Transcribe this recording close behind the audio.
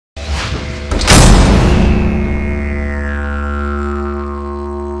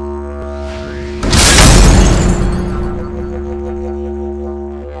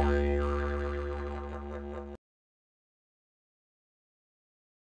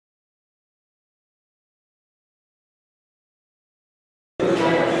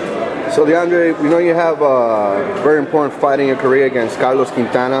So DeAndre, we know you have a very important fight in your career against Carlos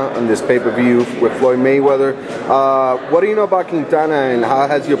Quintana on this pay-per-view with Floyd Mayweather. What do you know about Quintana, and how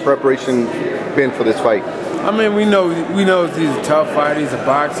has your preparation been for this fight? I mean, we know he's a tough fighter. He's a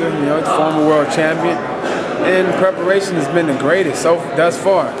boxer. You know, he's a former world champion, and preparation has been the greatest thus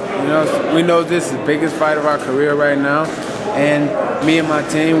far. You know, we know this is the biggest fight of our career right now, and me and my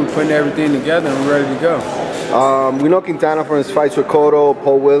team, we're putting everything together and we're ready to go. We know Quintana from his fights with Cotto,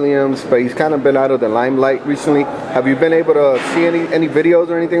 Paul Williams, but he's kind of been out of the limelight recently. Have you been able to see any videos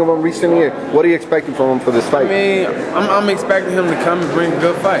or anything of him recently? What are you expecting from him for this fight? I mean, I'm expecting him to come and bring a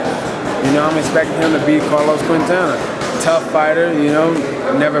good fight. You know, I'm expecting him to beat Carlos Quintana. Tough fighter, you know,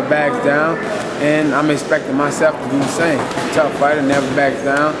 never backs down. And I'm expecting myself to do the same. Tough fighter, never backs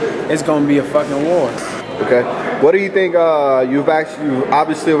down. It's going to be a fucking war. Okay. What do you think? You've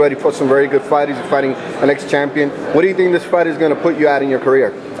obviously already fought some very good fighters. You're fighting an ex-champion. What do you think this fight is going to put you at in your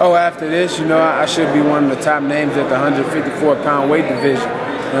career? Oh, after this, you know, I should be one of the top names at the 154-pound weight division.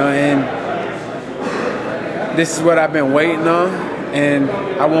 You know, and this is what I've been waiting on, and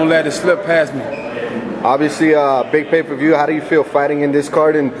I won't let it slip past me. Obviously, a big pay-per-view. How do you feel fighting in this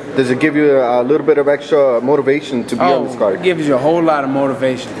card, and does it give you a little bit of extra motivation to be on this card? It gives you a whole lot of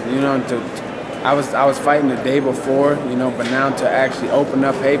motivation. You know, I was fighting the day before, you know, but now to actually open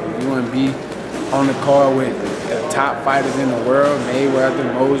up pay-per-view and be on the card with the top fighters in the world,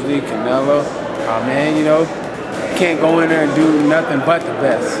 Mayweather, Mosley, Canelo, man, you know, can't go in there and do nothing but the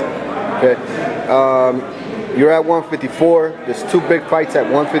best. Okay. You're at 154. There's two big fights at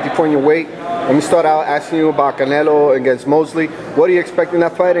 154 in your weight. Let me start out asking you about Canelo against Mosley. What are you expecting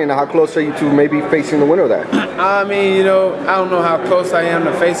that fight, and how close are you to maybe facing the winner of that? I mean, you know, I don't know how close I am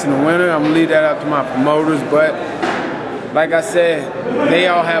to facing the winner. I'm going to leave that up to my promoters, but like I said, they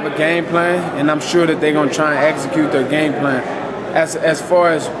all have a game plan, and I'm sure that they're going to try and execute their game plan. As far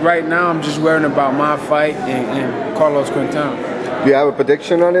as right now, I'm just worrying about my fight and Carlos Quintana. Do you have a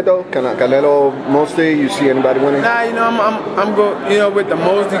prediction on it though? Canelo, Mosley, you see anybody winning? Nah, you know, I'm go, you know, with the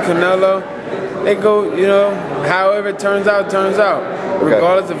Mosley, Canelo, they go, you know, however it turns out, turns out. Okay.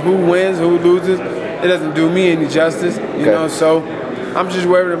 Regardless of who wins, who loses, it doesn't do me any justice, you know, so I'm just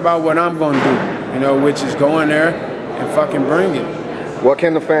worried about what I'm going to do, you know, which is go in there and fucking bring it. What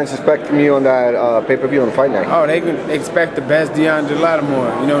can the fans expect from you on that pay-per-view on Fight Night? Oh, they can expect the best DeAndre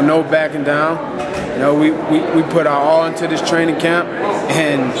Latimore. You know, no backing down. You know, we put our all into this training camp,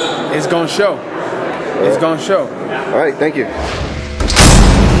 and it's going to show. It's going to show. All right, thank you.